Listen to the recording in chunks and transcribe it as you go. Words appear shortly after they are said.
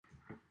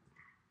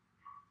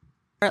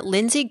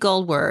Lindsay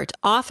Goldward,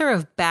 author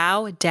of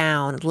Bow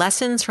Down,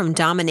 Lessons from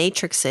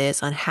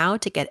Dominatrixes on How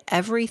to Get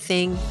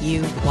Everything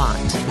You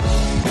Want.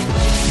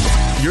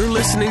 You're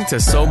listening to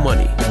So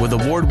Money with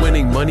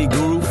award-winning money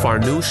guru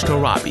Farnoosh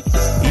Torabi.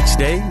 Each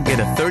day,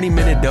 get a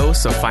 30-minute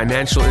dose of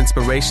financial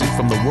inspiration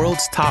from the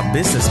world's top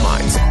business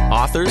minds,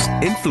 authors,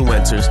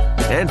 influencers,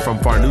 and from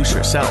Farnoosh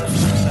herself.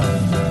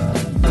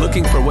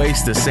 Looking for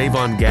ways to save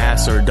on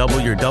gas or double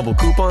your double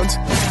coupons?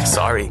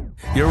 Sorry,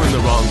 you're in the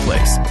wrong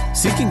place.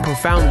 Seeking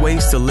profound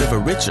ways to live a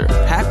richer,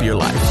 happier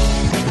life.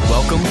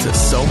 Welcome to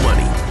So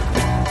Money.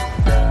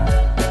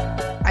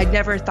 I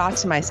never thought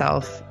to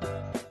myself,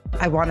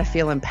 I want to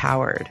feel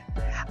empowered.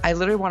 I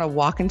literally want to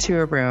walk into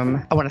a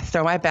room. I want to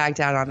throw my bag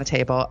down on the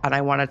table and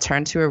I want to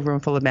turn to a room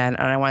full of men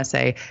and I want to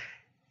say,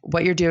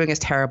 what you're doing is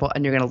terrible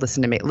and you're going to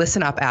listen to me.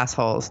 Listen up,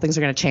 assholes. Things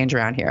are going to change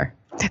around here.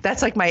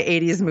 That's like my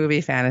 80s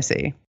movie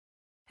fantasy.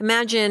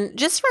 Imagine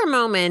just for a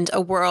moment a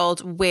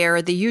world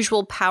where the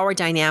usual power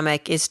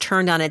dynamic is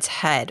turned on its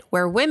head,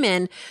 where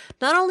women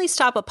not only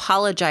stop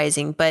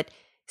apologizing, but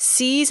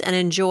seize and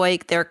enjoy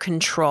their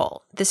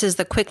control. This is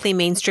the quickly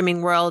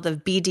mainstreaming world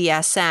of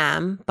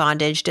BDSM,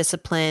 bondage,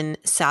 discipline,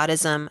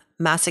 sadism,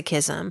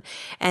 masochism,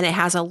 and it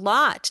has a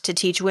lot to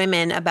teach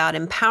women about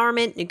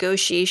empowerment,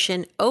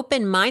 negotiation,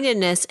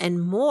 open-mindedness,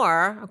 and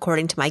more,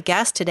 according to my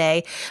guest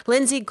today,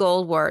 Lindsay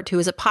Goldward, who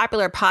is a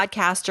popular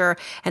podcaster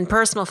and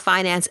personal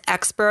finance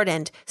expert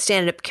and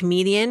stand-up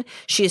comedian.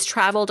 She has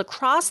traveled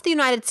across the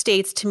United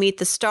States to meet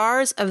the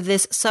stars of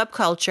this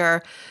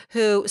subculture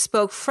who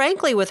spoke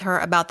frankly with her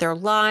about their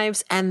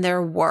lives and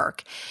their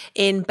work.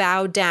 In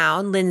Bow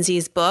Down,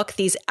 Lindsay's book,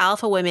 these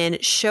alpha women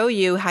show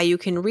you how you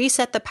can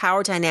reset the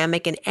power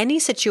dynamic in any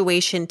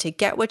situation to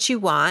get what you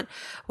want,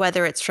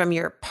 whether it's from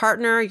your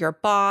partner, your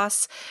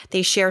boss.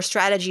 They share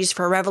strategies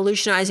for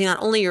revolutionizing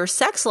not only your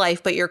sex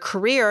life, but your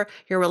career,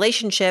 your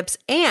relationships,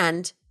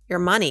 and your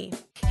money.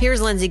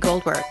 Here's Lindsay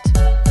Goldward.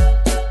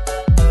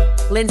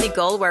 Lindsay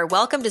Goldward,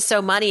 welcome to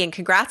So Money and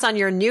congrats on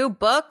your new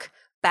book,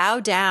 Bow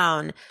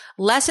Down,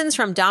 Lessons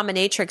from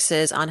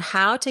Dominatrixes on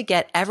How to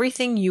Get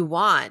Everything You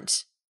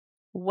Want.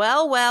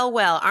 Well,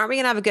 aren't we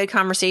going to have a good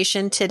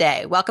conversation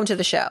today? Welcome to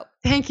the show.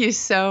 Thank you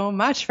so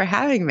much for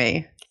having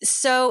me.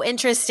 So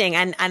interesting.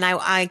 And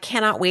I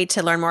cannot wait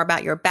to learn more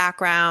about your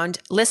background.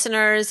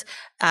 Listeners,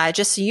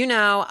 just so you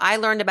know, I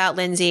learned about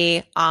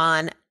Lindsay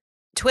on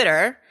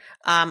Twitter.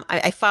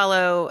 I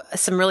follow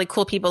some really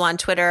cool people on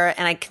Twitter,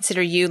 and I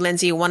consider you,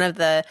 Lindsay, one of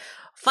the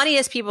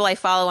funniest people I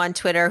follow on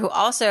Twitter, who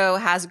also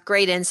has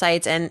great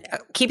insights and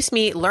keeps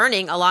me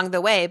learning along the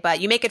way, but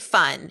you make it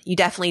fun. You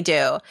definitely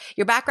do.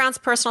 Your background's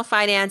personal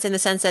finance in the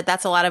sense that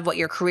that's a lot of what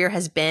your career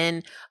has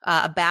been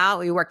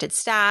about. You worked at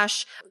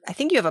Stash. I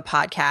think you have a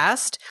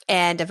podcast,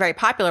 and a very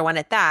popular one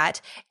at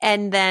that.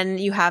 And then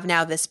you have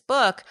now this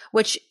book,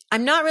 which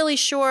I'm not really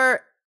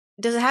sure.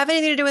 Does it have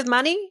anything to do with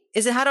money?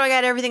 Is it how do I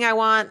get everything I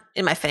want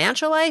in my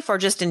financial life or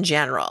just in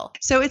general?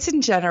 So it's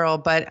in general,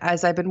 but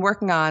as I've been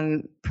working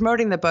on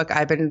promoting the book,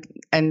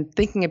 and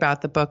thinking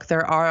about the book,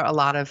 there are a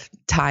lot of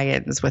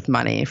tie-ins with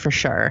money for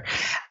sure.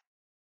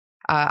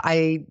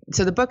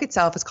 So the book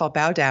itself is called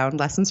Bow Down,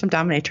 Lessons from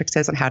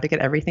Dominatrixes on How to Get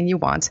Everything You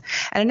Want.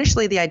 And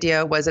initially the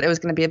idea was that it was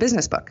going to be a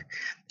business book.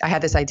 I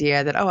had this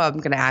idea that, I'm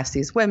going to ask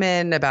these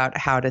women about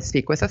how to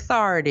speak with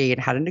authority and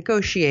how to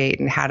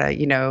negotiate and how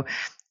to,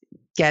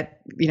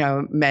 get,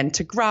 men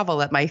to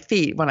grovel at my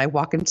feet when I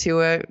walk into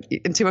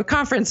a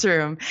conference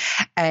room.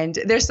 And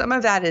there's some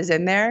of that is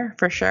in there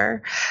for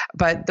sure.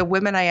 But the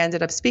women I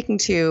ended up speaking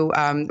to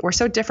were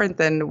so different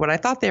than what I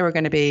thought they were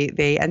going to be.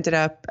 They ended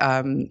up,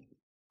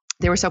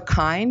 they were so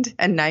kind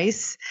and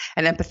nice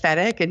and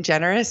empathetic and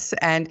generous.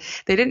 And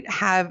they didn't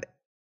have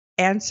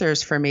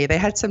answers for me. They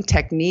had some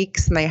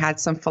techniques and they had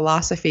some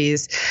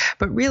philosophies,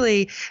 but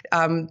really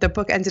the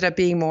book ended up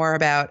being more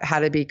about how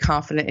to be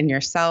confident in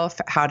yourself,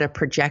 how to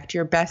project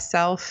your best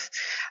self,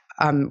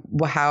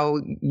 how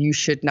you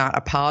should not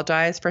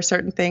apologize for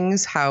certain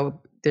things, how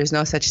there's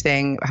no such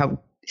thing.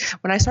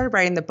 When I started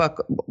writing the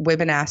book,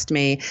 women asked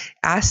me,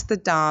 ask the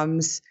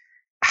doms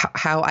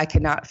how I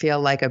cannot feel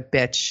like a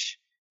bitch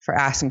for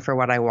asking for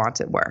what I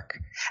want at work.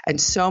 And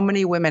so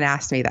many women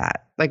asked me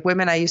that, like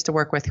women I used to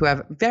work with who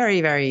have very,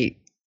 very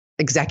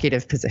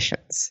executive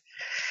positions.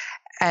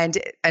 And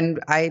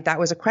that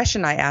was a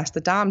question I asked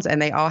the doms,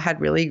 and they all had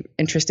really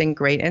interesting,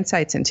 great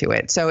insights into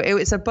it. So it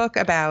was a book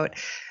about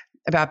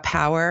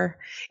power.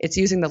 It's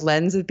using the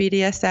lens of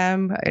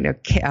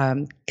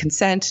BDSM,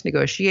 consent,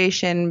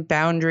 negotiation,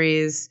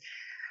 boundaries,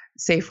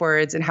 safe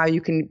words, and how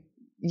you can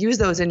use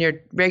those in your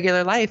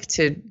regular life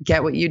to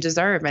get what you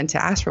deserve and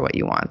to ask for what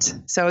you want.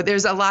 So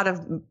there's a lot of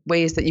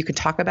ways that you can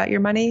talk about your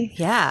money.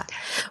 Yeah.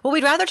 Well,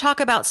 we'd rather talk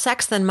about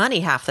sex than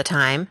money half the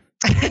time.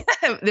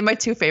 They're my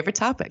two favorite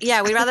topics.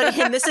 Yeah, we'd rather.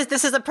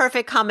 This is a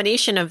perfect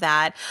combination of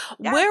that.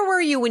 Yeah. Where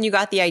were you when you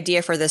got the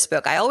idea for this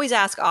book? I always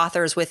ask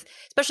authors,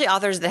 especially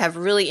authors that have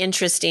really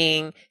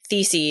interesting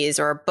theses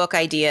or book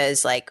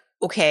ideas, like,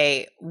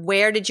 okay,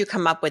 where did you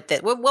come up with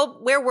it? Well,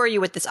 where were you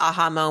with this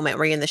aha moment?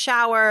 Were you in the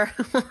shower?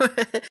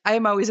 I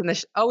am always in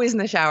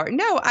the shower.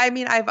 No, I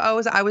mean, I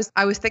was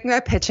thinking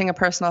about pitching a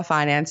personal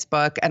finance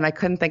book, and I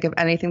couldn't think of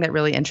anything that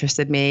really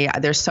interested me.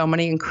 There's so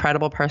many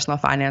incredible personal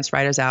finance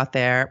writers out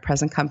there,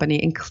 present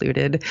company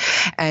included,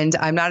 and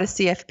I'm not a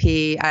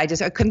CFP. I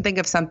couldn't think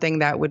of something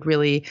that would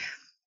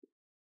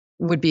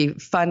be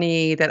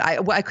funny, that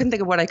I couldn't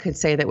think of what I could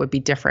say that would be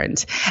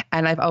different.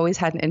 And I've always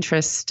had an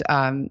interest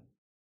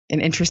in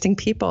interesting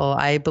people.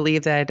 I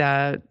believe that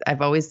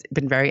I've always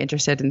been very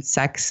interested in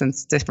sex and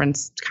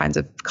different kinds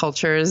of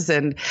cultures.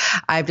 And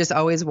I've just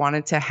always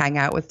wanted to hang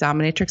out with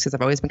dominatrixes.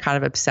 I've always been kind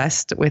of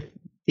obsessed with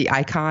the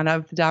icon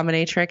of the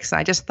dominatrix.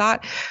 I just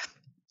thought,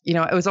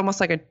 it was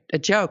almost like a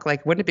joke.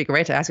 Like, wouldn't it be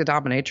great to ask a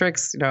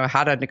dominatrix,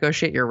 how to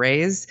negotiate your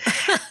raise?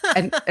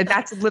 And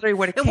that's literally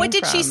what it came from. What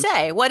did she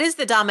say? What is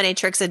the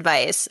dominatrix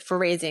advice for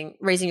raising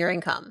your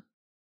income?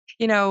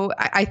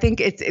 I think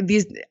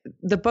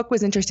the book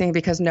was interesting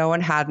because no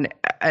one had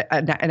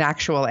an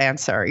actual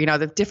answer.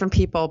 The different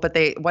people, but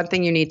one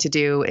thing you need to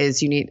do is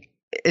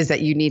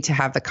that you need to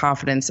have the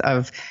confidence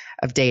of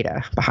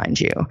data behind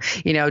you.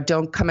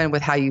 Don't come in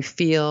with how you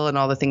feel and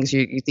all the things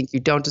you think you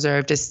don't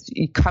deserve. Just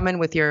you come in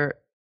with your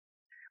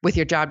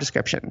job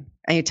description,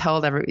 and you tell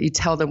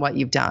them what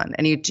you've done,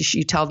 and you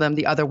tell them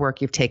the other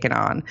work you've taken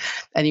on,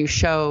 and you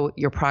show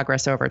your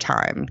progress over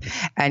time,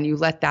 and you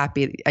let that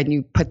be, and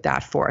you put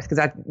that forth, because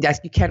that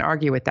you can't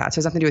argue with that. So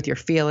it has nothing to do with your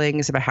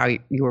feelings about how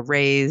you were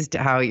raised,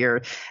 how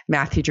your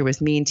math teacher was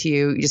mean to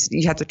you.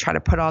 You have to try to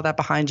put all that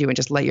behind you and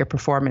just let your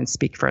performance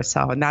speak for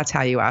itself, and that's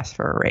how you ask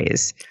for a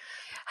raise.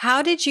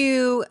 How did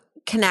you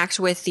connect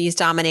with these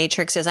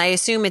dominatrixes? I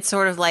assume it's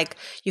sort of like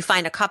you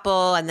find a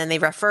couple and then they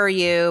refer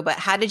you, but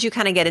how did you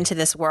kind of get into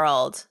this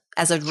world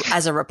as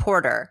a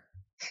reporter?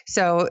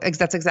 So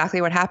that's exactly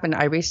what happened.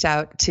 I reached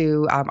out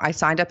to, I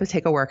signed up to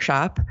take a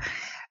workshop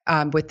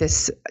with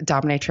this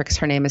dominatrix.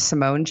 Her name is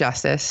Simone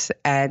Justice,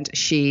 and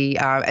she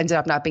ended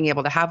up not being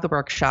able to have the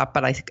workshop,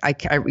 but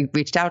I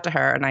reached out to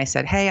her and I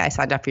said, hey, I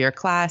signed up for your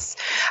class.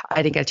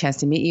 I didn't get a chance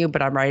to meet you,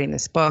 but I'm writing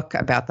this book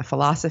about the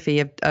philosophy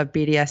of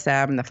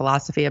BDSM and the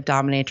philosophy of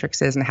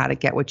dominatrixes and how to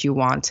get what you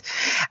want,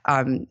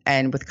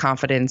 and with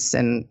confidence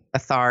and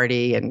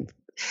authority.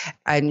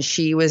 And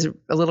she was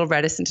a little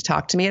reticent to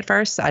talk to me at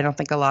first. I don't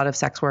think a lot of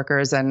sex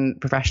workers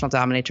and professional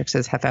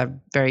dominatrixes have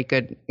had very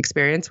good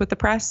experience with the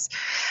press,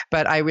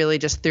 but I really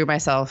just threw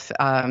myself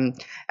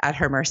at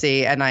her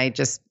mercy, and I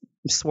just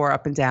swore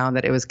up and down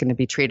that it was going to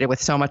be treated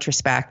with so much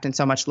respect and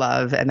so much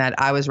love, and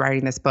that I was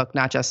writing this book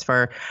not just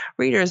for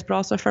readers, but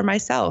also for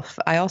myself.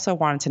 I also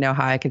wanted to know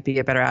how I could be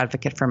a better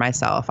advocate for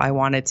myself. I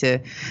wanted to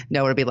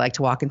know what it'd be like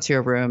to walk into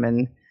a room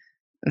and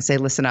say,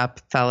 listen up,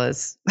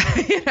 fellas,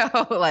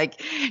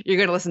 like, you're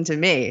going to listen to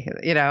me,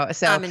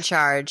 so I'm in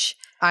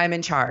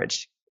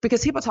charge.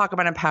 Because people talk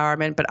about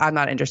empowerment, but I'm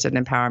not interested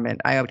in empowerment.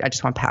 I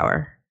just want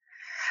power.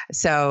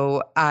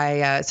 So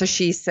so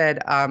she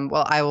said,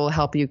 well, I will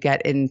help you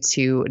get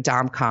into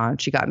DomCon.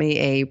 She got me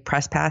a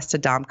press pass to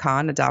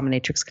DomCon, a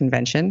dominatrix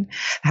convention.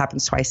 It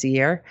happens twice a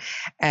year.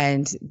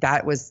 And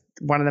that was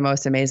one of the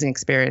most amazing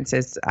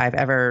experiences I've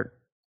ever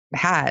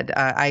had.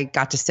 I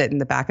got to sit in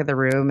the back of the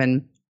room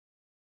and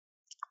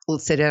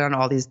sit in on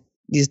all these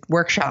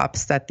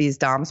workshops that these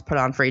doms put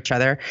on for each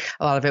other.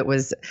 A lot of it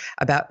was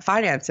about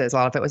finances. A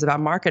lot of it was about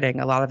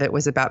marketing. A lot of it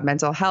was about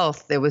mental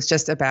health. It was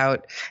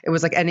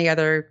like any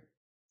other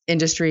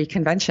industry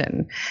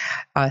convention,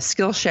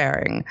 skill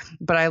sharing.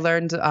 But I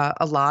learned I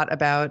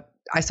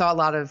saw a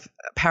lot of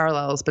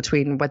parallels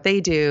between what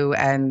they do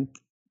and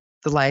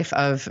the life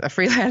of a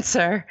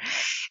freelancer.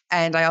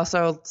 And I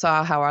also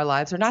saw how our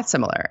lives are not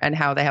similar and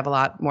how they have a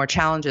lot more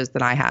challenges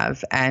than I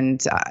have.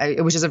 And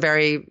it was just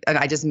and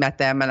I just met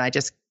them, and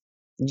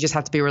you just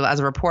have to be,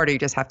 as a reporter, you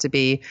just have to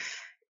be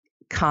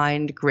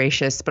kind,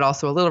 gracious, but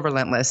also a little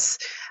relentless.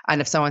 And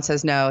if someone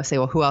says no, say,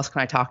 well, who else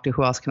can I talk to?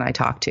 Who else can I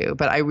talk to?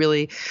 But I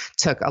really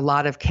took a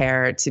lot of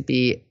care to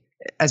be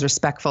as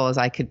respectful as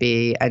I could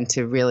be, and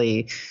to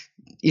really,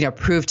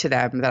 prove to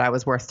them that I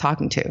was worth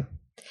talking to.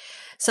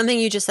 Something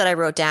you just said I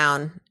wrote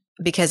down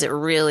because it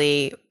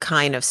really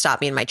kind of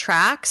stopped me in my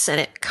tracks, and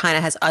it kind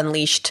of has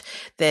unleashed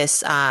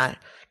this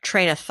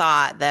train of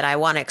thought that I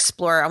want to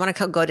explore. I want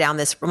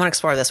to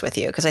explore this with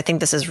you because I think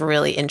this is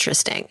really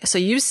interesting. So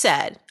you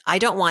said, I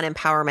don't want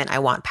empowerment, I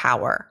want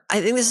power.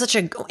 I think this is such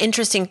an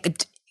interesting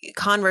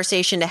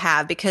conversation to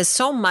have, because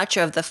so much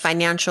of the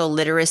financial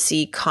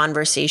literacy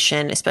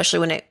conversation, especially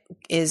when it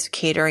is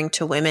catering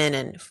to women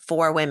and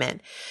for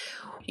women,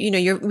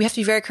 we have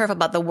to be very careful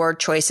about the word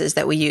choices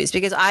that we use,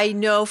 because I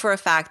know for a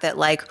fact that,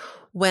 like,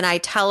 when I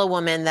tell a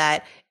woman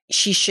that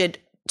she should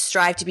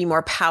strive to be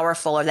more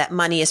powerful, or that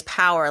money is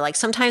power, like,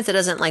 sometimes it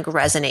doesn't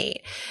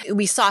resonate.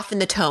 We soften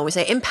the tone. We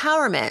say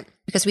empowerment.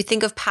 Because we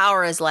think of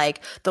power as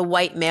like the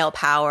white male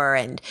power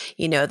and,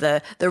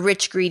 the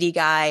rich, greedy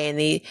guy in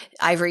the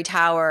ivory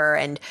tower.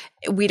 And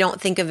we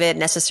don't think of it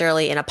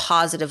necessarily in a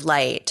positive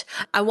light.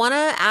 I want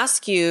to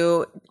ask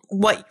you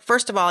what,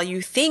 first of all,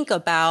 you think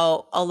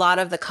about a lot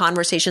of the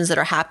conversations that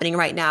are happening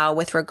right now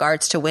with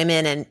regards to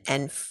women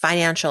and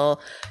financial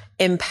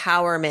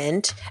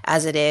empowerment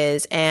as it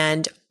is.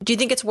 And do you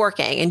think it's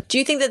working? And do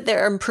you think that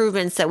there are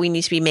improvements that we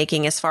need to be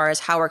making as far as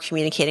how we're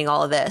communicating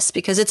all of this?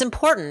 Because it's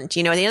important.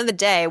 At the end of the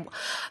day,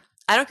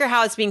 I don't care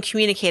how it's being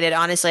communicated.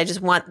 Honestly,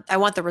 I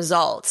want the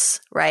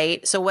results,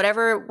 right? So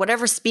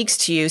whatever speaks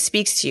to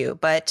you,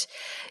 but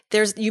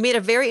you made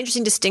a very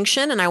interesting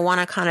distinction, and I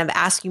want to kind of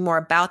ask you more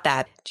about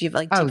that. Do you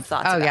have deep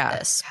thoughts about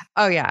this?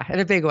 Oh yeah,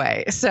 in a big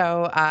way.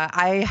 So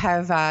I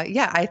have,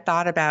 I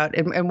thought about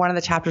in one of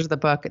the chapters of the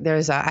book.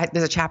 There's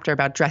a chapter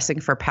about dressing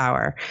for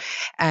power,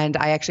 and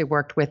I actually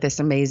worked with this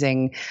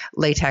amazing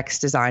latex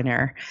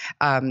designer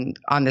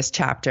on this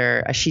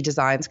chapter. She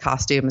designs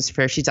costumes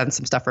she's done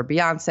some stuff for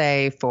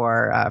Beyonce,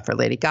 for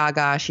Lady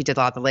Gaga. She did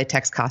a lot of the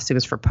latex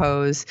costumes for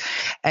Pose,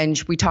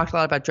 and we talked a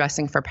lot about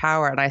dressing for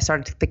power. And I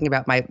started thinking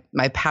about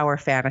my power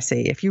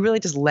fantasy. If you really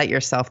just let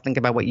yourself think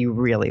about what you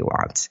really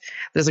want.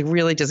 There's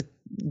really just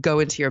go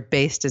into your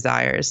base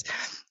desires.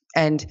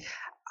 And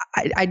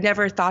I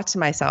never thought to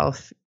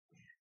myself,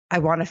 I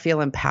want to feel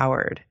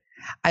empowered.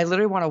 I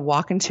literally want to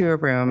walk into a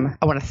room.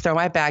 I want to throw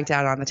my bag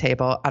down on the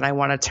table, and I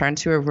want to turn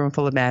to a room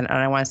full of men, and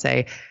I want to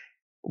say,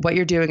 what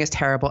you're doing is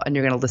terrible, and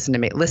you're going to listen to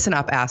me. Listen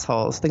up,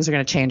 assholes. Things are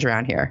going to change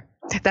around here.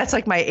 That's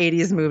like my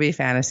 80s movie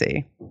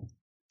fantasy.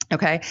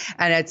 Okay.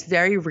 And it's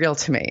very real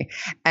to me.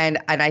 And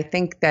I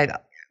think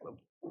that,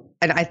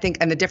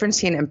 and the difference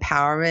between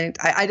empowerment,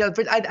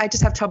 I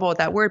just have trouble with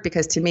that word,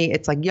 because to me,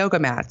 it's like yoga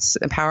mats.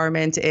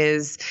 Empowerment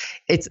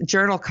it's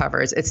journal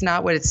covers. It's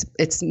not what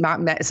it's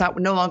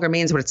no longer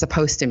means what it's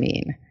supposed to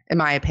mean, in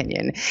my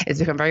opinion. It's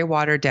become very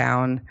watered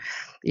down.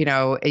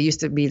 It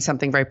used to mean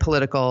something very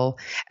political,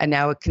 and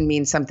now it can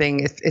mean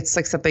something, it's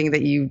like something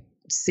that you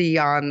see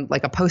on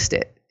like a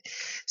Post-it.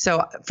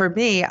 So for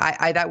me,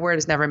 I that word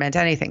has never meant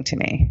anything to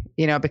me,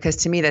 because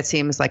to me that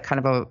seems like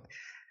kind of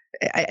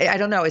I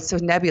don't know. It's so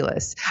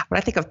nebulous. When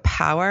I think of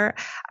power,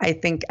 I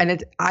think,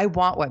 I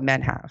want what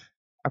men have.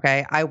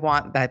 Okay. I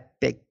want that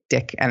big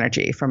dick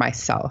energy for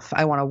myself.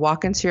 I want to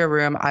walk into a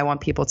room. I want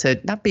people to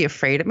not be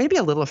afraid, maybe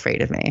a little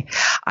afraid of me.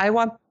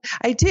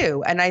 I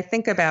do. And I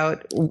think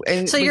about,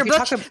 so your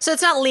book, so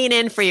it's not lean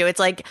in for you. It's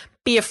like,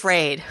 be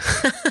afraid.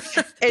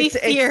 Be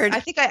feared.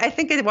 I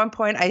think at one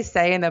point I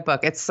say in the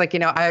book, it's like,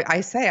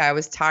 I say I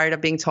was tired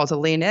of being told to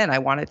lean in. I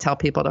want to tell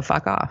people to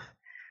fuck off,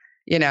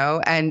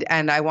 and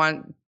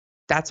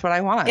that's what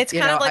I want. It's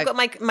kind of like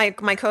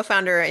what my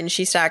co-founder in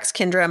She Stacks,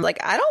 Kendra, I'm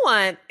like, I don't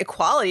want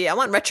equality. I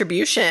want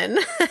retribution.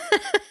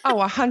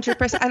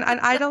 100%. And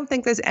I don't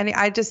think there's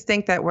I just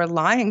think that we're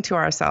lying to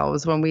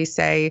ourselves when we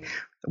say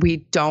we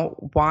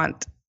don't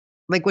want,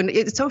 like, when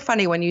it's so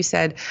funny when you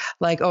said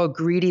like, oh, a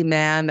greedy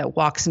man that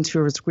walks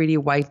into a greedy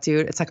white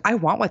dude. It's like, I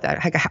want what that,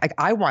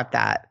 I want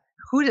that.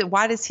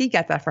 Why does he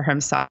get that for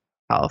himself?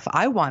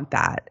 I want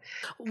that.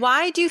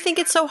 Why do you think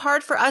it's so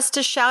hard for us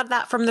to shout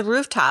that from the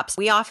rooftops?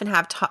 We often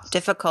have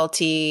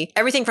difficulty,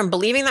 everything from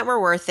believing that we're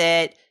worth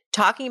it,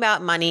 talking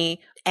about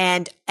money,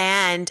 and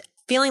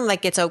feeling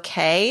like it's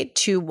okay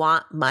to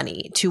want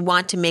money, to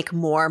want to make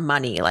more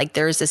money. Like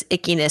there's this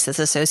ickiness that's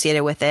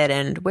associated with it.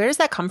 And where does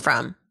that come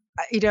from?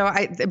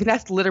 I mean,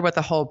 that's literally what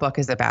the whole book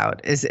is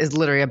about, is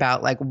literally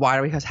about like, why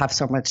do we have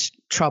so much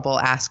trouble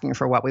asking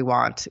for what we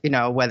want?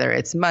 Whether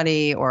it's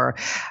money or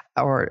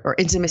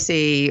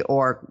intimacy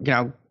or,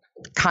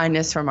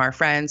 kindness from our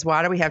friends.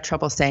 Why do we have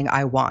trouble saying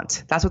I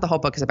want? That's what the whole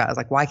book is about. It's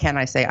like, why can't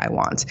I say I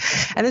want?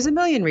 And there's a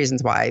million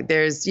reasons why.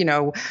 There's,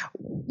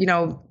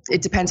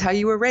 it depends how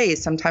you were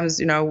raised.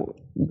 Sometimes,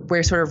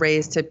 we're sort of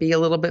raised to be a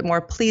little bit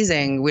more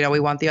pleasing. We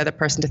want the other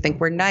person to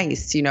think we're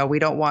nice. We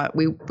don't want,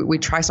 we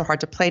try so hard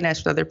to play nice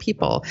with other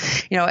people,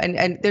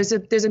 and there's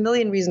a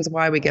million reasons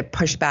why we get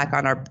pushed back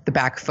on the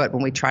back foot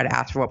when we try to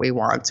ask for what we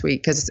want.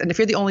 And if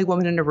you're the only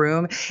woman in the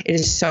room, it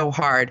is so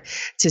hard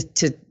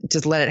to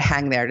just let it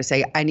hang there, to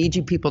say, I need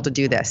you people to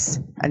do this,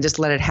 and just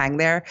let it hang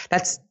there.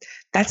 That's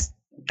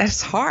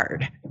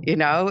hard,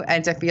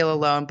 and to feel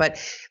alone. But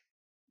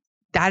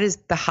that is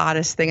the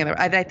hottest thing. And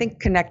I think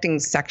connecting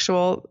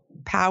sexual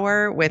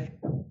power with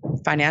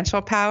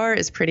financial power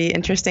is pretty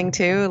interesting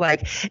too.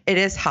 Like, it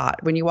is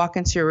hot when you walk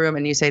into a room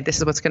and you say, this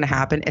is what's going to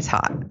happen. It's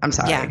hot. I'm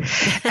sorry. Yeah.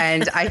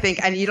 And I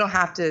think, and you don't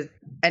have to,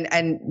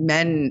 and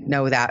men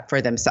know that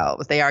for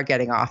themselves. They are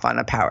getting off on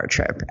a power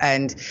trip.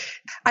 And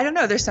I don't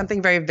know, there's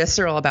something very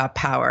visceral about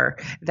power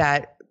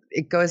that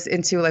it goes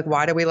into, like,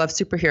 why do we love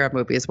superhero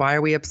movies? Why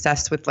are we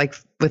obsessed with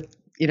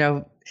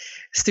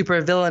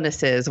super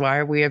villainesses? Why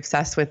are we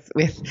obsessed with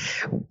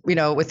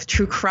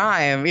true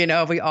crime? We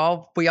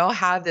all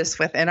have this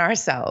within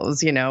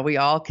ourselves. We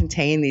all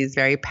contain these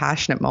very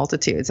passionate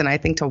multitudes. And I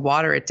think to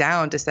water it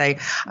down, to say,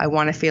 I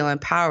want to feel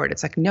empowered.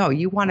 It's like, no,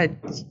 you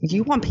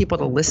want people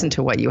to listen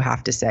to what you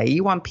have to say.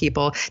 You want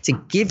people to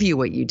give you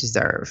what you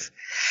deserve.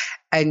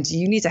 And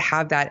you need to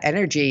have that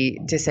energy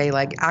to say,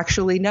 like,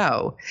 actually,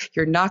 no,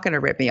 you're not going to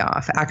rip me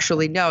off.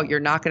 Actually, no,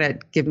 you're not going to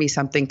give me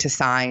something to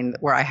sign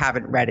where I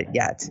haven't read it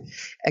yet.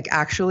 Like,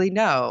 actually,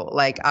 no,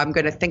 like, I'm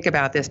going to think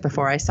about this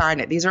before I sign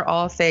it. These are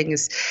all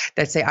things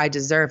that say, I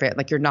deserve it.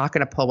 Like, you're not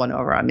going to pull one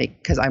over on me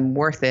because I'm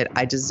worth it.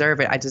 I deserve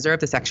it. I deserve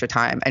this extra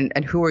time.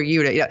 And who are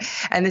you to,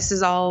 and this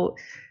is all,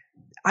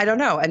 I don't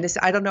know. And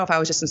I don't know if I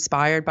was just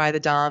inspired by the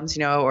DOMs,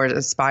 or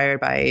inspired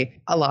by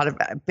a lot of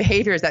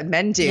behaviors that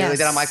men do,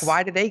 that I'm like,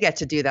 why do they get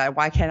to do that?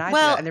 Why can't I do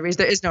it? And there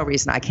is no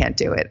reason I can't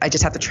do it. I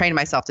just have to train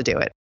myself to do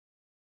it.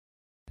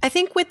 I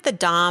think with the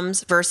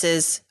DOMs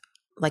versus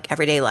like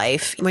everyday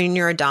life, when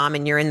you're a DOM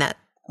and you're in that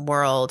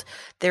world,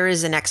 there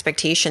is an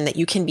expectation that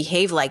you can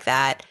behave like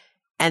that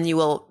and you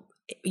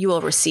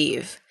will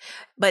receive.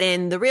 But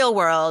in the real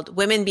world,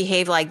 women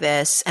behave like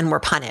this and we're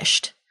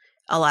punished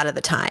a lot of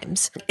the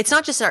times. It's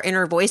not just our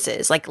inner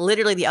voices, like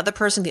literally the other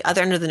person, the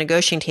other end of the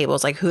negotiating table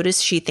is like, who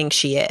does she think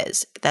she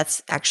is?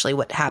 That's actually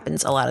what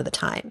happens a lot of the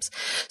times.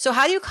 So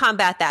how do you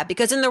combat that?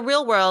 Because in the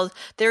real world,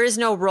 there is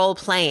no role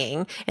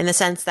playing in the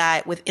sense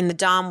that within the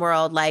DOM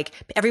world, like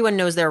everyone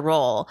knows their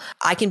role.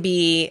 I can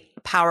be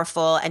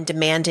powerful and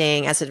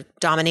demanding as a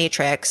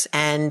dominatrix,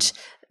 and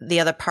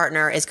the other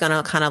partner is going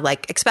to kind of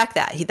like expect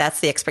that. That's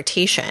the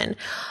expectation.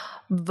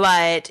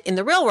 But in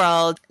the real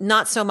world,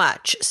 not so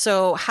much.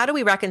 So how do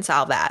we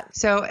reconcile that?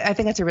 So I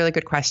think that's a really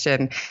good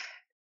question.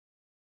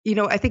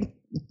 I think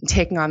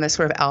taking on this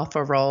sort of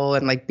alpha role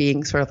and like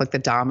being sort of like the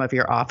DOM of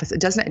your office,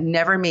 it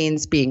never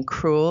means being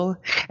cruel.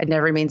 It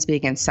never means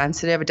being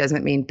insensitive. It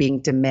doesn't mean being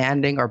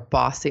demanding or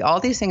bossy.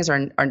 All these things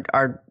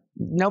are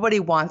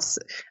nobody wants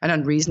an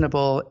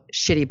unreasonable,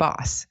 shitty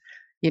boss.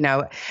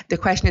 The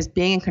question is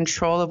being in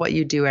control of what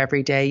you do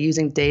every day,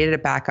 using data to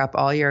back up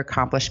all your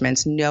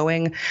accomplishments,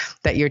 knowing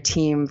that your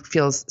team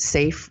feels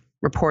safe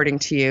reporting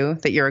to you,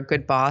 that you're a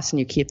good boss and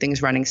you keep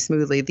things running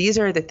smoothly. These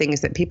are the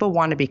things that people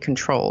want to be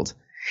controlled.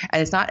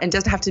 And it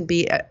doesn't have to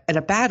be in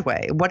a bad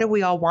way. What do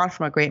we all want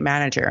from a great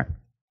manager?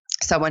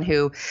 Someone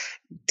who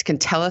can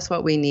tell us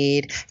what we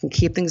need, can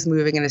keep things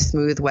moving in a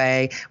smooth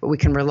way, but we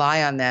can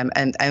rely on them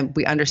and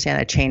we understand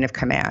a chain of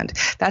command.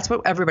 That's what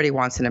everybody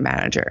wants in a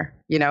manager.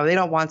 They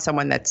don't want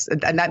someone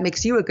and that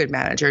makes you a good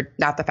manager,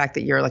 not the fact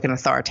that you're like an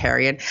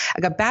authoritarian.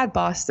 Like a bad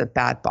boss is a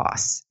bad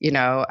boss,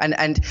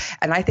 and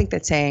I think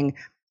that saying,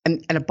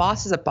 and a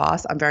boss is a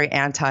boss, I'm very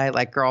anti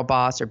like girl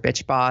boss or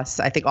bitch boss.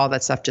 I think all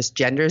that stuff just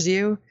genders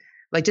you.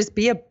 Like just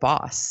be a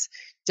boss.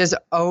 Just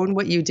own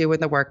what you do in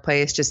the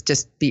workplace.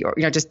 Just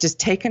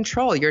take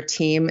control. Your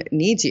team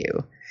needs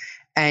you.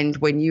 And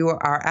when you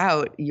are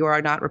out, you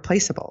are not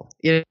replaceable.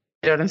 You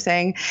know what I'm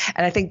saying?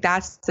 And I think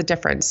that's the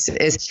difference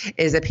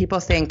is that people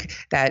think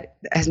that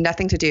it has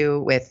nothing to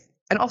do with,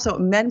 and also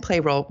men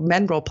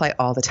role play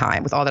all the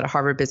time with all that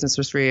Harvard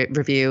Business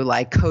Review,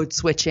 like code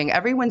switching.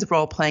 Everyone's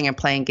role playing and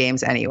playing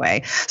games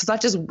anyway. So it's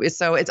not just,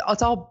 it's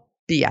all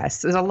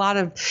BS. There's a lot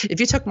of, if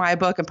you took my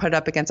book and put it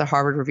up against a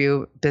Harvard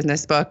Review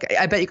business book,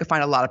 I bet you could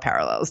find a lot of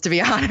parallels, to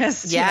be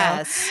honest.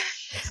 Yes.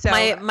 So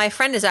my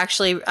friend is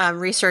actually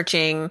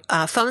researching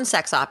phone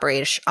sex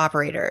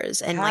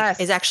operators and like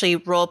is actually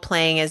role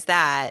playing as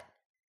that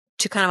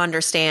to kind of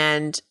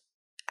understand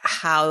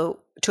how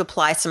to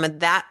apply some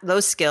of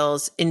those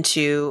skills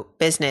into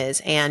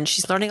business. And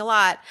she's learning a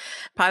lot,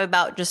 probably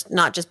about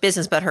not just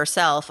business, but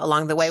herself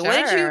along the way.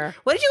 Sure.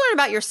 What did you learn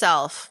about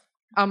yourself?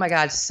 Oh my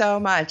God, so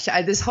much.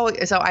 I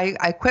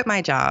quit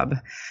my job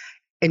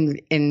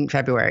in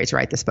February to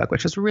write this book,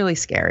 which was really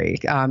scary.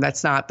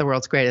 That's not the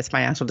world's greatest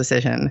financial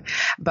decision,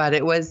 but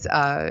it was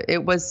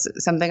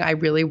something I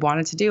really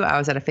wanted to do. I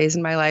was at a phase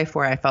in my life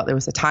where I felt there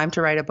was a time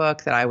to write a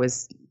book that it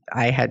was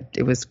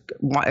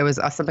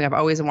something I've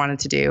always wanted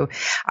to do.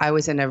 I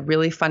was in a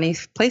really funny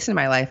place in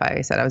my life.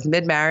 I said I was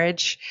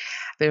mid-marriage.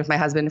 Been with my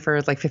husband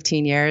for like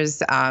 15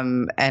 years.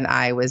 And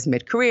I was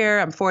mid-career.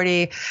 I'm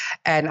 40.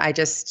 And I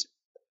just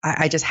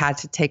had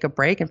to take a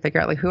break and figure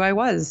out like who I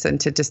was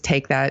and to just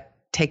take that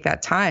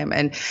time.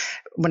 And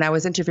when I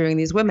was interviewing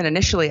these women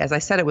initially, as I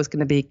said, it was going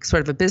to be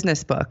sort of a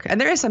business book.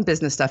 And there is some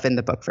business stuff in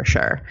the book for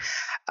sure.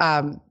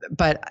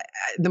 But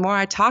the more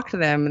I talked to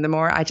them, the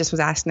more I just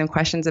was asking them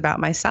questions about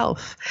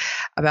myself,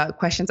 about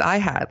questions I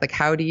had. Like,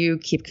 how do you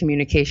keep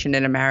communication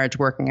in a marriage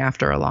working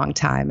after a long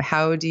time?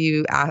 How do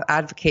you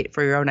advocate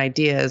for your own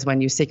ideas when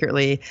you think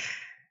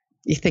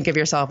of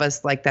yourself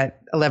as like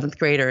that 11th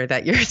grader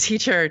that your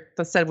teacher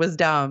said was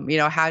dumb?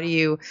 How do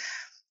you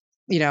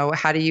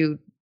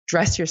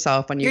dress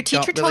yourself when your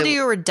teacher told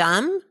you were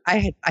dumb?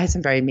 I had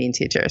some very mean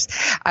teachers.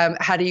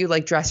 How do you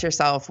like dress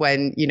yourself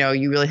when,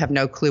 you really have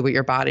no clue what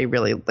your body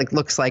really like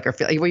looks like or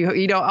feel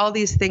like, all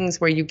these things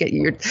where you get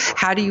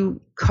how do you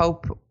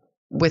cope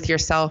with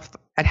yourself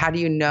and how do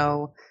you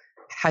know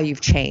how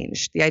you've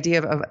changed? The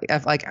idea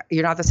of like,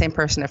 you're not the same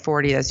person at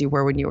 40 as you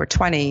were when you were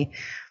 20.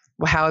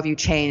 Well, how have you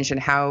changed and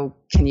how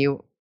can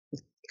you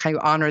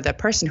honor the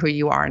person who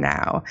you are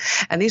now?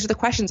 And these are the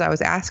questions I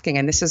was asking.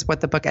 And this is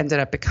what the book ended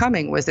up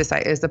becoming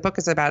the book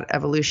is about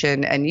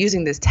evolution and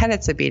using these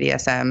tenets of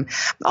BDSM,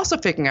 also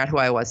figuring out who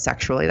I was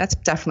sexually. That's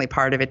definitely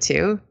part of it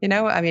too.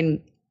 I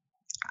mean,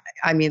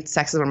 I mean,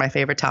 sex is one of my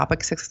favorite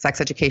topics.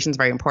 Sex education is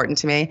very important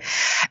to me.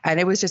 And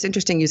it was just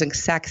interesting using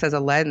sex as a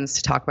lens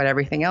to talk about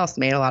everything else. It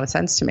made a lot of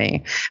sense to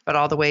me. But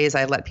all the ways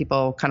I let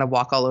people kind of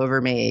walk all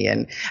over me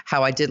and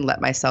how I didn't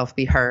let myself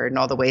be heard and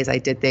all the ways I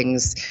did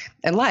things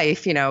in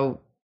life, in a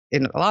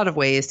lot of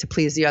ways to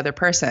please the other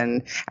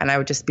person. And I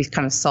would just be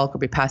kind of sulk or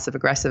be passive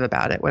aggressive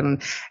about it.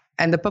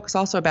 And the book's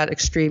also about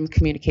extreme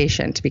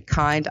communication, to be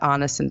kind,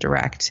 honest, and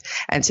direct.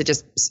 And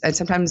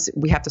sometimes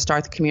we have to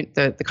start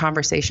the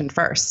conversation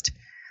first.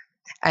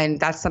 And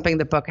that's something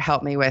the book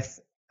helped me with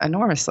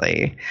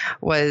enormously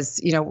was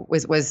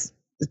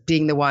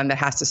being the one that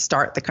has to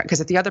start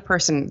because if the other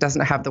person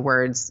doesn't have the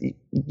words,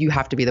 you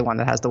have to be the one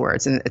that has the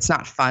words. And it's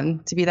not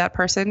fun to be that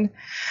person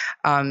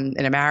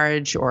in a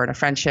marriage or in a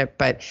friendship,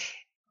 but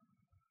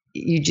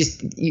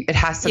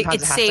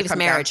it saves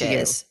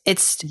marriages.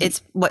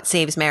 It's what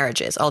saves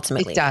marriages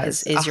ultimately. It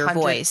does. Is your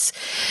voice.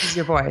 Is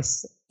your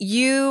voice.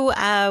 You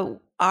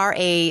are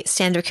a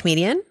stand-up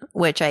comedian,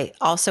 which I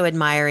also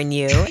admire in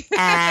you.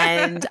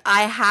 And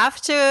I have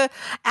to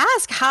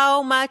ask,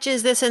 how much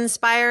is this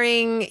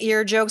inspiring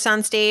your jokes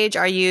on stage?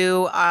 Are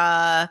you,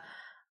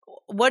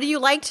 what do you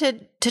like to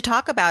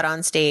talk about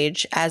on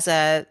stage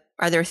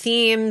are there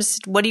themes?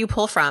 What do you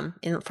pull from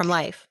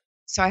life?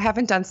 So I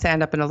haven't done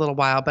stand-up in a little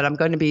while, but I'm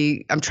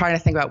trying to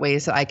think about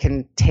ways that I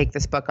can take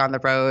this book on the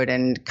road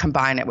and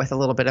combine it with a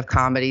little bit of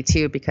comedy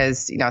too,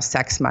 because,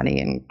 sex, money,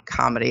 and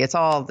comedy, it's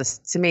all this,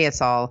 to me, it's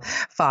all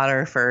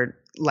fodder for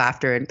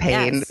laughter and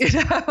pain. Yes.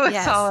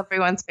 It's all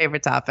everyone's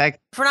favorite topic.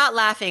 If we're not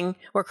laughing,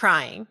 we're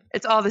crying.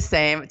 It's all the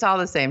same. It's all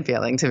the same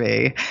feeling to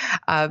me.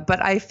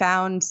 But I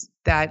found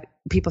that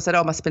people said,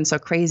 oh, it must have been so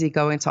crazy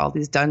going to all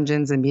these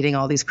dungeons and meeting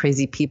all these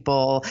crazy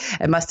people.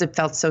 It must have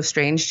felt so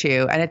strange to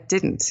you. And it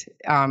didn't.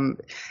 The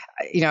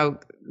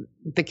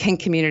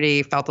kink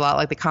community felt a lot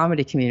like the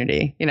comedy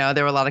community.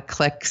 There were a lot of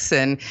cliques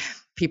and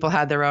people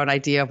had their own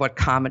idea of what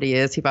comedy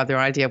is. People have their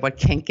own idea of what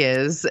kink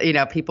is.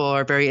 People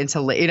are very into,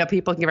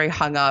 people can get very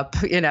hung up,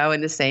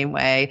 in the same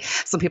way.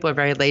 Some people are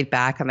very laid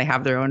back and they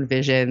have their own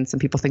vision. Some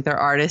people think they're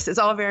artists. It's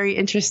all very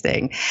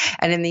interesting.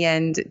 And in the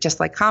end, just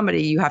like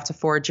comedy, you have to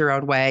forge your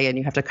own way and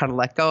you have to kind of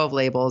let go of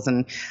labels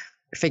and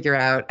figure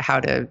out how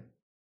to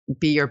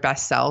be your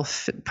best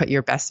self, put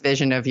your best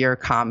vision of your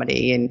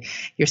comedy and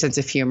your sense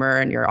of humor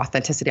and your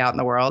authenticity out in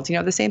the world.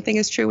 The same thing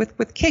is true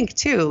with kink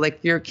too. Like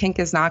your kink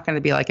is not going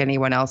to be like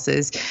anyone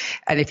else's.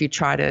 And if you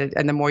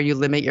and the more you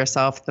limit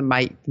yourself,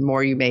 the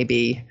more you may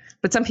be.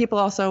 But some people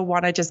also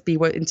want to just be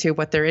into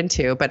what they're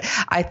into. But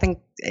I think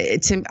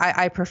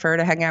I prefer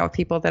to hang out with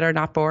people that are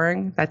not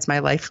boring. That's my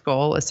life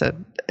goal.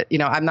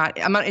 I'm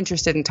not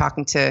interested in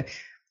talking to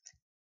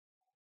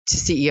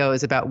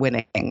CEOs about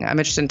winning. I'm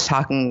interested in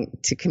talking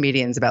to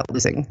comedians about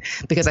losing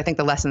because I think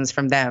the lessons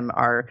from them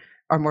are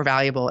more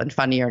valuable and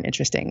funnier and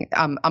interesting.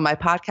 On my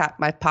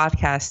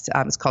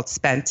podcast is called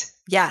Spent.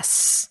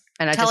 Yes.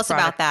 And tell us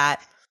about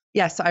that.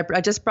 Yes,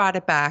 I just brought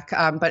it back,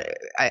 but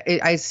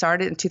I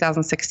started in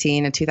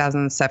 2016 and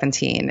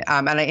 2017,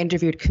 and I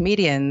interviewed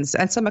comedians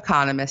and some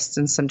economists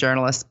and some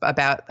journalists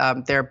about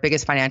their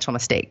biggest financial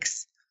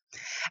mistakes.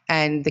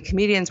 And the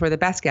comedians were the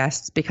best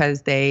guests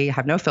because they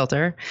have no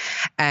filter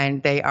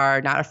and they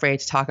are not afraid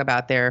to talk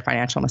about their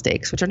financial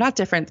mistakes, which are not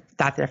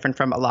that different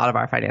from a lot of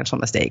our financial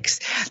mistakes.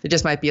 They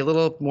just might be a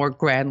little more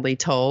grandly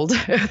told,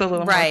 a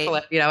little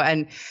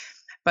more,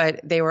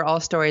 but they were all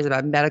stories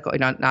about medical,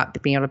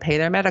 not being able to pay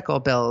their medical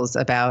bills,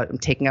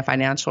 about taking a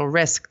financial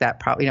risk that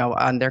probably,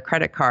 on their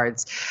credit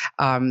cards.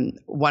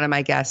 One of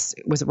my guests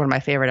was one of my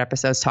favorite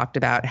episodes, talked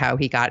about how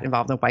he got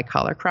involved in white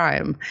collar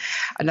crime.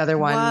 Another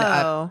one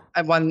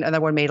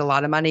made a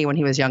lot of money when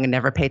he was young and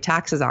never paid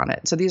taxes on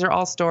it. So these are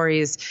all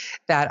stories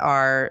that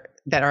are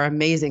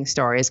amazing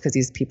stories because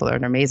these people are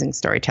amazing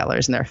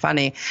storytellers and they're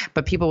funny,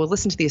 but people would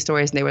listen to these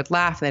stories and they would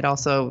laugh and they'd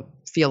also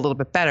feel a little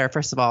bit better.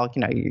 First of all,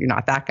 you're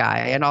not that guy.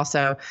 And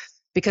also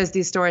because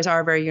these stories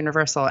are very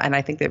universal. And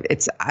I think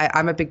that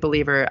I'm a big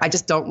believer. I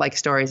just don't like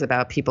stories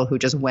about people who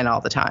just win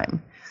all the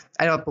time.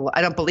 I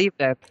don't believe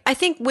that. I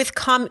think with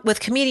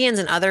comedians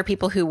and other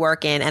people who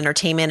work in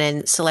entertainment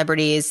and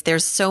celebrities,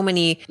 there's so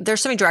many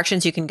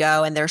directions you can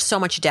go and there's so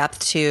much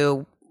depth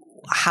to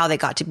how they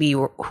got to be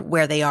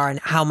where they are and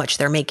how much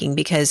they're making.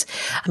 Because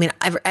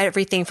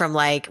everything from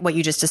like what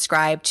you just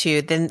described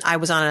to then I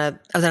was on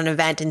an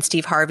event and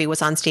Steve Harvey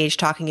was on stage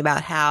talking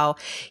about how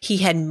he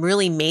had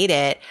really made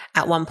it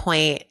at one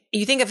point.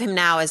 You think of him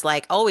now as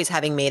like always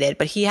having made it,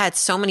 but he had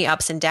so many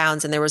ups and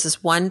downs. And there was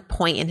this one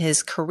point in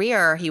his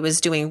career, he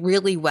was doing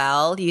really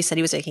well. He said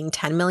he was making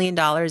 $10 million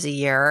a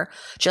year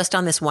just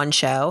on this one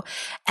show.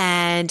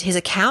 And his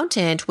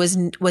accountant was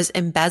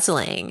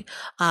embezzling,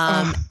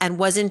 and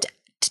wasn't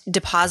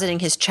depositing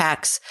his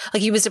checks.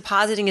 Like he was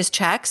depositing his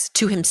checks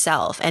to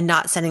himself and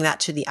not sending that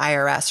to the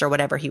IRS or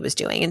whatever he was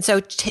doing. And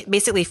so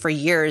basically for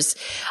years,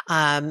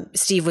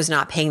 Steve was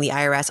not paying the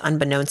IRS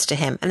unbeknownst to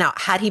him. And now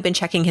had he been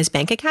checking his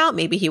bank account,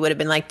 maybe he would have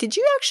been like, did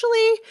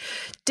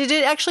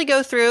it actually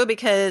go through?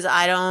 Because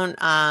I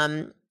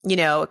don't,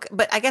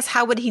 but I guess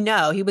how would he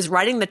know? He was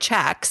writing the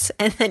checks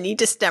and then he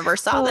just never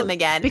saw them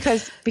again.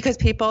 Because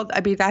people,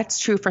 I mean, that's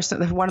true for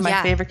one of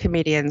my favorite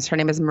comedians. Her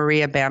name is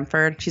Maria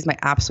Bamford. She's my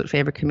absolute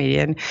favorite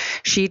comedian.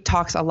 She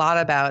talks a lot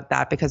about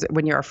that because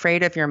when you're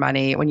afraid of your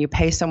money, when you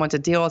pay someone to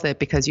deal with it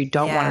because you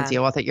don't want to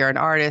deal with it, you're an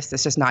artist.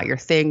 It's just not your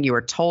thing. You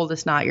were told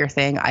it's not your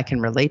thing. I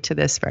can relate to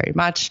this very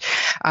much.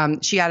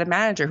 She had a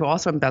manager who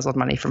also embezzled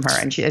money from her,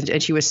 and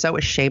she was so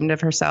ashamed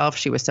of herself.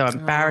 She was so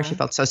embarrassed. She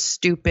felt so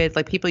stupid.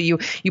 Like people, you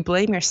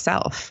blame yourself.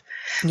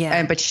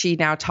 Yeah. But she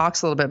now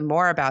talks a little bit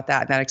more about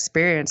that and that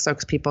experience, so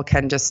people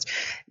can just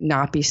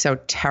not be so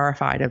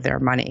terrified of their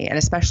money. And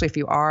especially if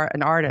you are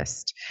an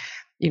artist,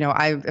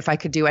 if I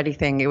could do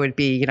anything, it would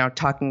be,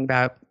 talking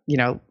about,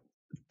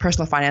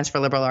 personal finance for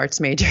liberal arts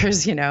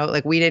majors.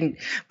 Like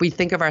we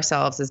think of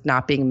ourselves as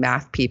not being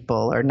math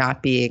people or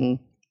not being,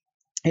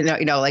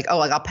 like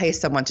I'll pay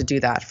someone to do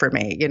that for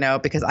me,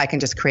 because I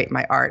can just create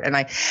my art.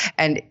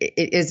 And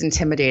it is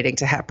intimidating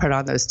to put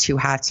on those two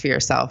hats for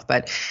yourself.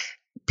 But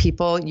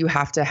people, you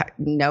have to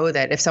know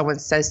that if someone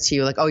says to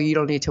you like, oh, you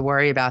don't need to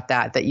worry about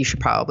that you should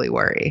probably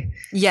worry.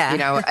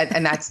 Yeah.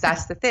 And that's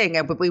the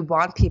thing. But we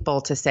want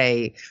people to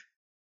say,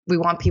 we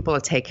want people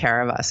to take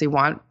care of us. We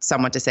want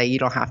someone to say, you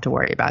don't have to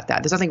worry about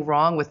that. There's nothing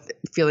wrong with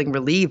feeling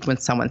relieved when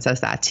someone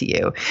says that to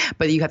you,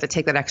 but you have to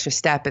take that extra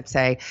step and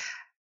say,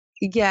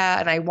 yeah,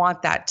 and I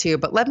want that too,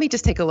 but let me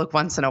just take a look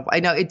once in a while.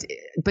 I know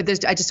but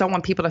I just don't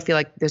want people to feel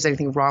like there's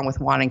anything wrong with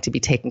wanting to be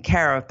taken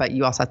care of, but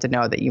you also have to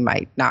know that you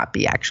might not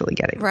be actually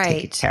getting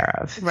taken care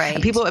of. Right.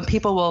 And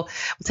people will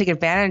take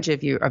advantage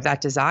of you, of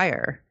that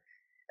desire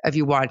of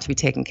you wanting to be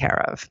taken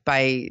care of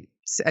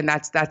and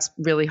that's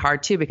really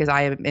hard too, because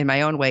I am in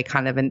my own way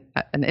kind of an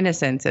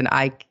innocent, and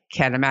I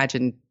can't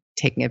imagine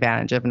taking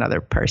advantage of another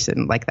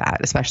person like that,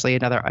 especially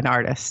an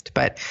artist.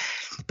 But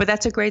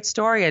that's a great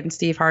story, and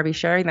Steve Harvey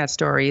sharing that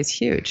story is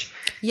huge.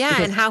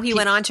 Yeah, and how he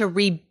went on to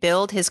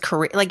rebuild his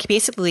career. Like he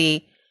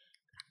basically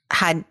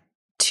had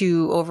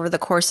to, over the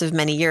course of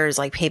many years,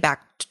 like pay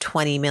back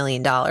 $20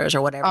 million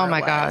or whatever. Oh my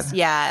God.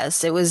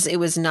 Yes. It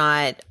was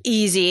not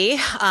easy.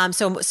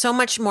 So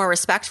much more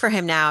respect for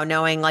him now,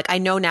 knowing like, I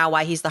know now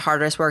why he's the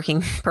hardest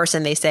working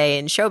person they say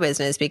in show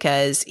business,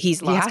 because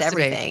he's lost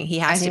everything. He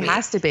has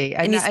to be.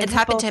 And it's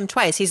happened to him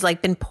twice. He's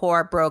like been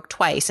poor, broke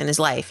twice in his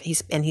life.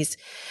 He's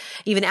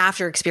even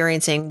after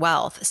experiencing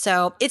wealth.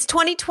 So it's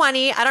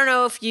 2020. I don't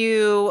know if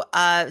you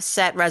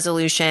set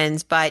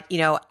resolutions, but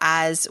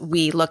as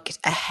we look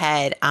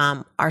ahead,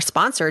 our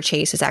sponsor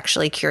Chase is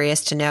actually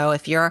curious to know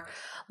if you're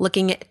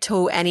looking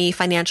to any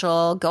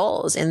financial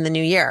goals in the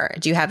new year.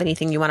 Do you have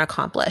anything you want to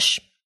accomplish?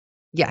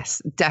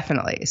 Yes,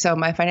 definitely. So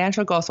my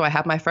financial goal, so I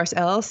have my first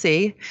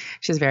LLC,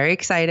 which is very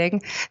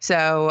exciting.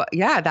 So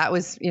yeah, that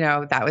was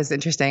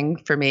interesting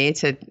for me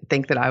to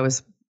think that I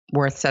was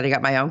worth setting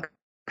up my own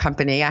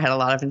company. I had a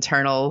lot of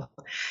internal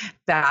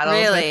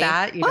battles with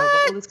that.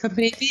 What will this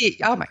company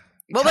be? Oh my!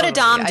 What would a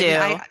Dom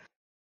do?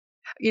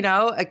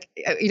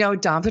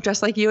 Doms are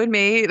just like you and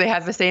me. They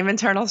have the same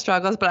internal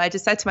struggles, but I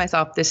just said to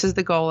myself, this is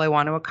the goal I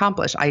want to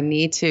accomplish. I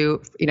need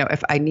to,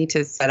 if I need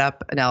to set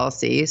up an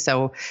LLC,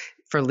 so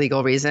for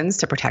legal reasons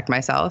to protect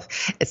myself,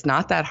 it's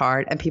not that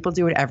hard. And people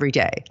do it every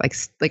day.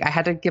 Like I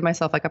had to give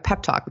myself like a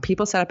pep talk.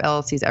 People set up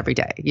LLCs every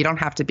day. You don't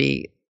have to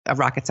be a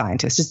rocket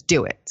scientist, just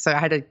do it. So I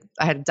had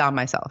to Dom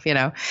myself,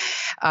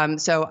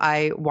 so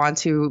I want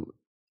to,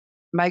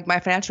 my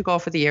financial goal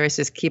for the year is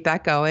just keep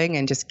that going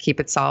and just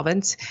keep it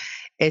solvent.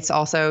 It's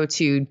also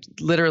to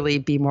literally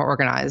be more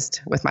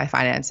organized with my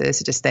finances,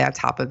 to just stay on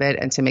top of it,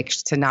 and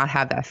to not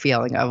have that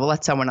feeling of, well,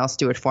 let someone else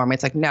do it for me.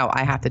 It's like, no,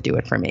 I have to do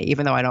it for me,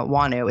 even though I don't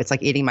want to. It's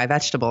like eating my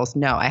vegetables.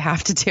 No, I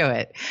have to do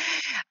it.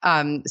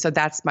 So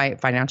that's my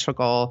financial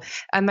goal.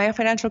 And my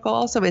financial goal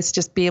also is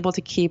just be able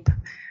to keep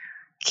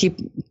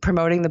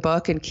promoting the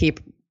book and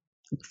keep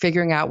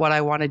figuring out what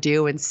I want to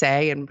do and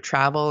say and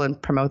travel and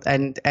promote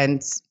and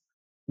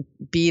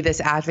be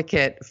this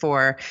advocate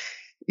for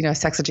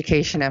sex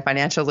education and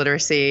financial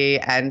literacy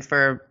and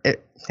for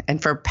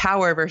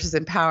power versus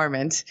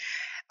empowerment.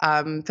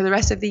 For the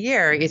rest of the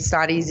year, it's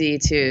not easy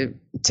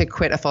to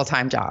quit a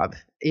full-time job.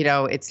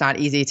 It's not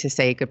easy to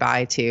say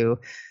goodbye to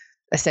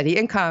a steady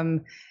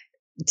income,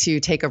 to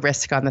take a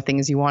risk on the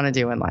things you want to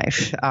do in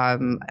life.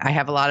 I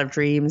have a lot of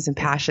dreams and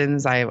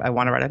passions. I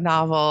want to write a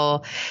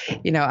novel.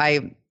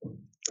 I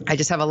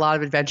just have a lot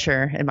of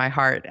adventure in my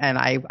heart, and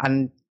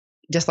I'm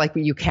just like,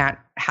 you can't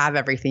have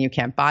everything, you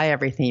can't buy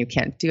everything, you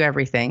can't do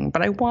everything,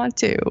 but I want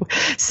to.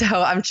 So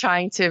I'm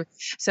trying to.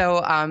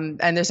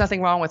 And there's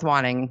nothing wrong with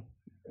wanting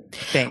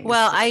things.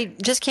 Well, I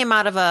just came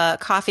out of a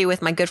coffee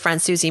with my good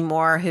friend Susie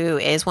Moore, who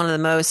is one of the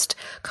most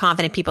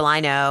confident people I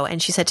know,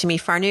 and she said to me,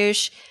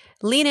 Farnoosh,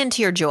 lean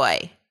into your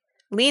joy.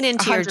 Lean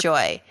into 100%. Your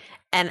joy.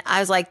 And I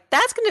was like,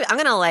 I'm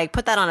going to like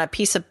put that on a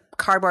piece of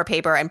cardboard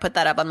paper and put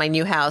that up on my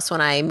new house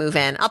when I move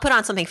in. I'll put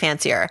on something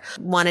fancier.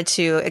 Wanted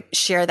to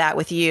share that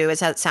with you,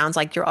 as it sounds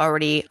like you're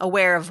already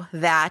aware of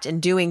that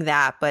and doing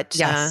that. But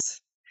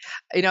yes.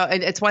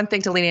 It's one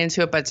thing to lean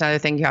into it, but it's another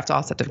thing you have to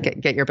also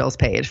get your bills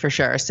paid for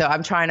sure. So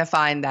I'm trying to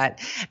find that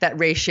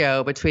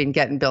ratio between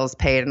getting bills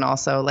paid and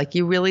also like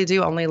you really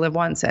do only live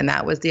once. And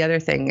that was the other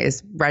thing,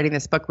 is writing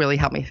this book really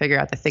helped me figure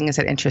out the things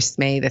that interest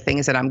me, the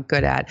things that I'm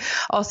good at.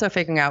 Also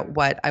figuring out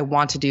what I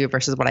want to do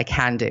versus what I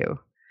can do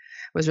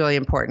was really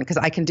important, because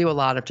I can do a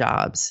lot of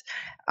jobs.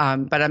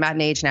 But I'm at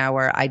an age now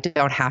where I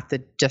don't have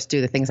to just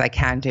do the things I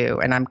can do.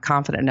 And I'm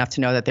confident enough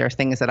to know that there are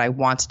things that I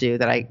want to do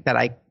that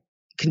I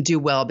can do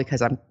well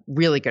because I'm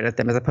really good at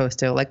them, as opposed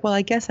to like, well,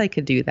 I guess I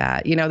could do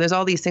that. There's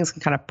all these things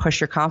can kind of push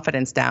your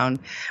confidence down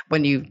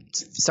when you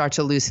start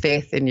to lose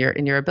faith in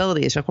your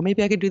abilities. Like, well,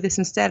 maybe I could do this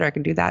instead, or I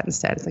can do that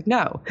instead. It's like,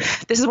 no,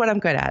 this is what I'm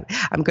good at.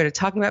 I'm good at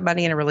talking about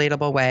money in a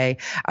relatable way.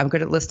 I'm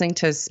good at listening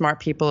to smart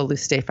people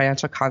elucidate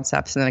financial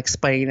concepts and then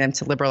explaining them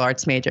to liberal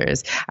arts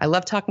majors. I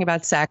love talking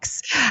about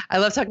sex.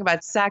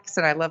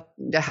 And I love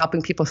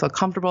helping people feel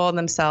comfortable in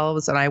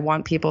themselves. And I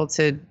want people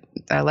to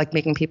I like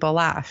making people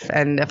laugh.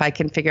 And if I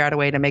can figure out a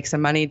way to make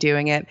some money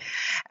doing it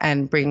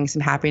and bringing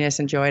some happiness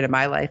and joy to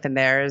my life and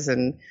theirs,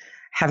 and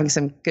having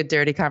some good,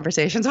 dirty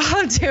conversations while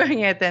I'm doing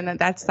it, then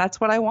that's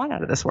what I want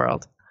out of this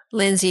world.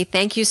 Lindsay,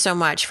 thank you so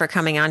much for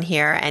coming on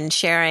here and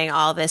sharing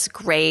all this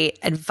great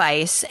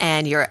advice.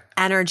 And your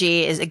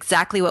energy is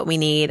exactly what we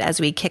need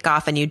as we kick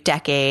off a new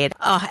decade.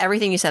 Oh,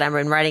 everything you said, I've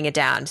been writing it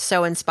down.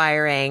 So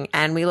inspiring.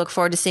 And we look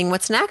forward to seeing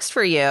what's next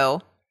for you.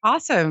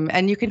 Awesome.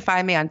 And you can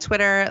find me on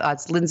Twitter.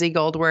 It's Lindsay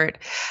Goldwert,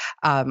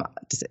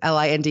 just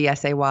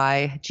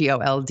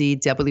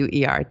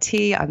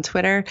LindsayGoldwert on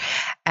Twitter.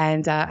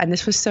 And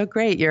this was so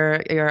great. You're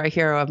a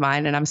hero of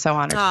mine, and I'm so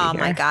honored to be here. Oh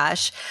my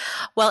gosh.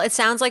 Well, it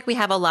sounds like we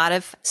have a lot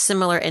of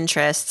similar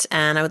interests,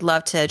 and I would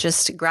love to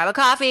just grab a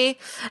coffee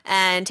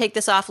and take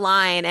this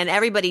offline. And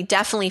everybody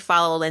definitely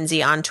follow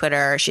Lindsay on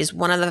Twitter. She's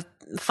one of the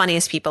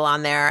funniest people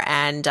on there,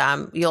 and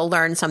you'll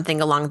learn something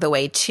along the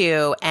way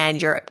too.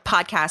 And your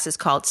podcast is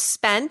called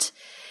Spent,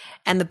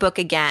 and the book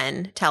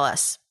again, tell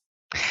us.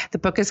 The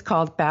book is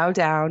called Bow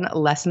Down: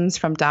 Lessons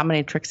from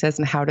Dominatrixes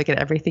and How to Get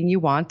Everything You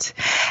Want.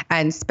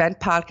 And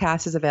Spent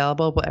podcast is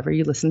available wherever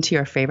you listen to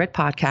your favorite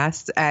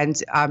podcasts.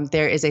 And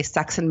there is a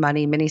Sex and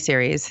Money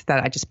miniseries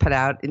that I just put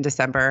out in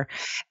December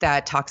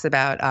that talks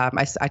about,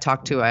 I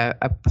talked to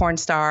a porn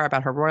star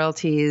about her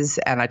royalties,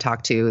 and I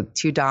talked to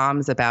two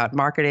doms about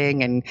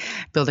marketing and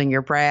building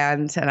your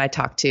brand. And I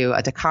talked to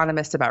an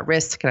economist about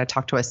risk, and I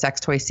talked to a sex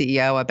toy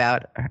CEO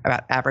about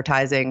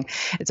advertising.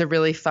 It's a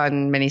really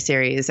fun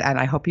miniseries, and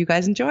I hope you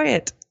guys enjoy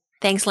it.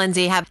 Thanks,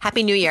 Lindsay.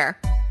 Happy New Year.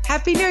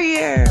 Happy New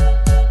Year.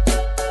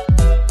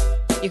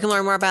 You can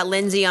learn more about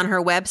Lindsay on her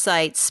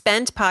website,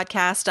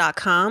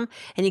 spentpodcast.com,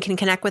 and you can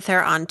connect with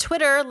her on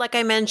Twitter, like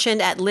I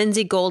mentioned, at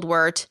Lindsay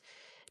Goldwert.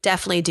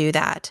 Definitely do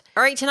that.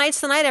 All right,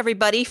 tonight's the night,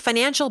 everybody.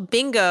 Financial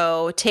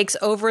Bingo takes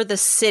over the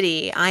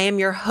city. I am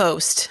your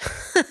host.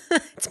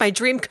 It's my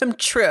dream come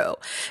true.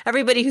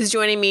 Everybody who's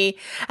joining me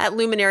at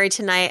Luminary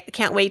tonight, I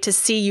can't wait to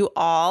see you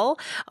all.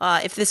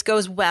 If this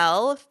goes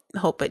well,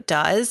 hope it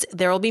does,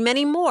 there will be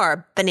many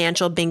more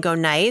Financial Bingo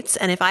nights.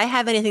 And if I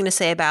have anything to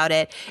say about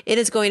it, it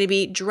is going to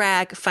be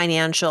Drag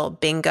Financial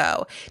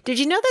Bingo. Did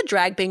you know that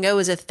Drag Bingo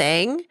is a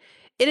thing?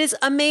 It is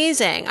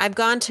amazing. I've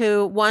gone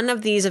to one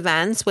of these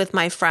events with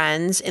my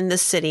friends in the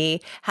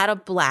city, had a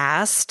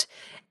blast,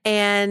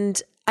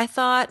 and I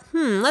thought,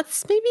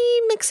 let's maybe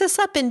mix this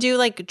up and do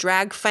like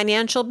Drag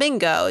Financial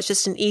Bingo. It's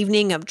just an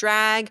evening of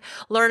drag,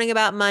 learning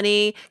about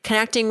money,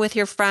 connecting with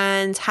your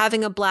friends,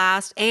 having a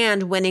blast,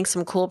 and winning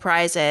some cool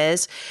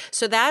prizes.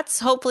 So that's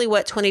hopefully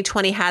what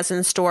 2020 has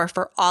in store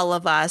for all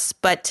of us.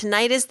 But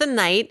tonight is the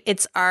night.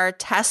 It's our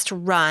test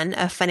run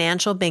of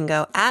Financial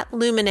Bingo at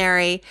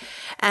Luminary,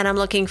 and I'm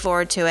looking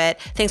forward to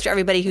it. Thanks for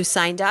everybody who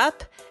signed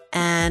up.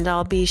 And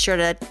I'll be sure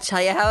to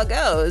tell you how it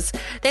goes.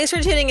 Thanks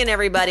for tuning in,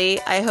 everybody.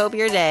 I hope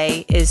your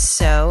day is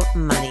so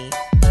money.